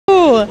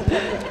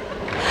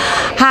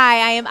Hi,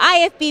 I am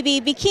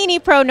IFBB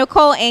Bikini Pro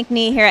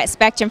Hany here at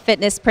Spectrum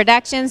Fitness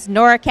Productions,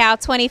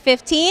 NorCal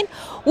 2015,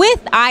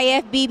 with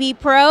IFBB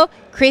Pro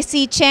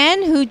Krissy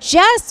Chin, who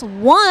just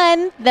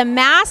won the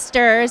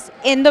Masters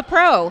in the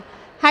Pro.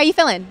 How are you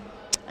feeling?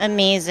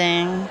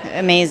 Amazing,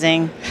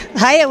 amazing.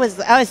 I was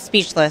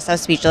speechless.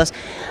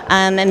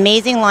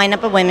 Amazing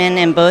lineup of women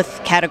in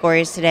both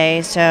categories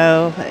today.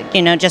 So,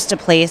 just to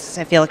place,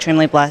 I feel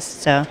extremely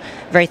blessed. So,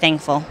 very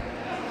thankful.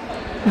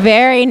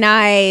 Very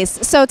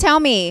nice. So tell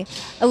me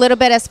a little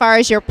bit as far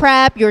as your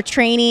prep, your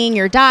training,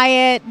 your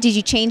diet. Did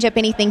you change up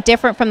anything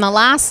different from the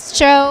last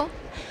show?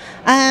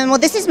 Well,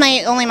 this is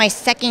only my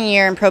second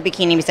year in Pro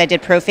Bikini because I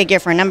did Pro Figure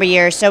for a number of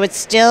years. So it's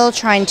still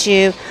trying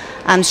to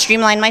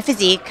streamline my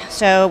physique.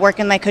 So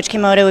working with my coach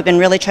Kimoto, we've been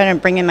really trying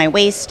to bring in my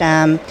waist,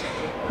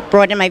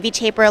 broaden my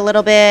V-taper a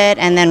little bit,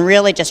 and then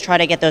really just try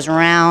to get those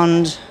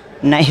round,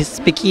 nice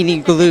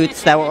bikini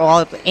glutes that we're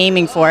all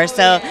aiming for.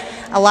 So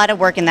a lot of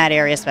work in that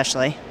area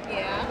especially.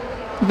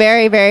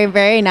 Very, very,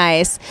 very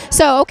nice.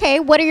 So,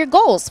 okay, what are your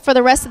goals for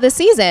the rest of the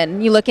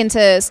season? You looking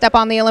to step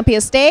on the Olympia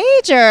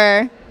stage,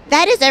 or?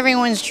 That is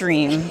everyone's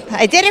dream.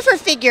 I did it for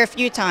figure a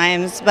few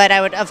times, but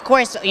I would, of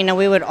course, we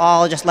would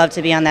all just love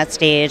to be on that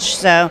stage.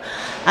 So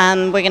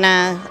we're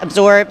gonna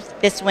absorb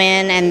this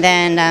win and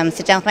then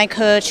sit down with my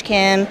coach,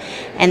 Kim,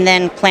 and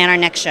then plan our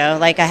next show.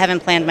 Like, I haven't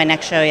planned my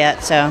next show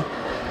yet, so.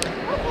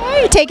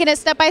 Okay, taking it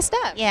step by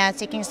step. Yeah,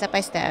 taking it step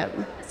by step.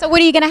 So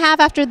what are you gonna have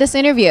after this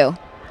interview?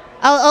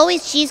 Oh,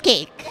 always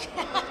cheesecake.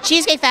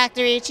 Cheesecake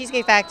Factory.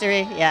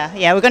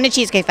 Yeah, we're going to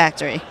Cheesecake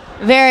Factory.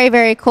 Very,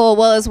 very cool.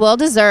 Well, it's well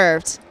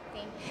deserved.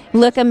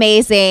 Look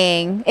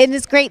amazing. It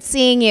is great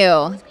seeing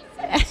you.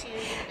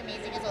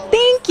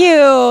 Thank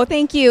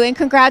you, and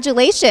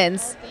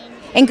congratulations.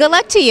 And good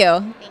luck to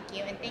you. Thank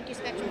you, and thank you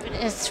Spectrum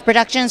Fitness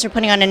Productions for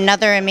putting on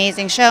another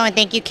amazing show, and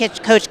thank you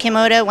Coach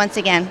Kimoto once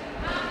again.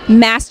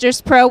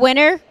 Masters Pro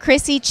winner,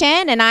 Krissy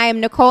Chin, and I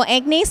am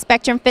Hany,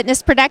 Spectrum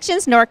Fitness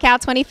Productions, NorCal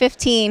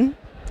 2015.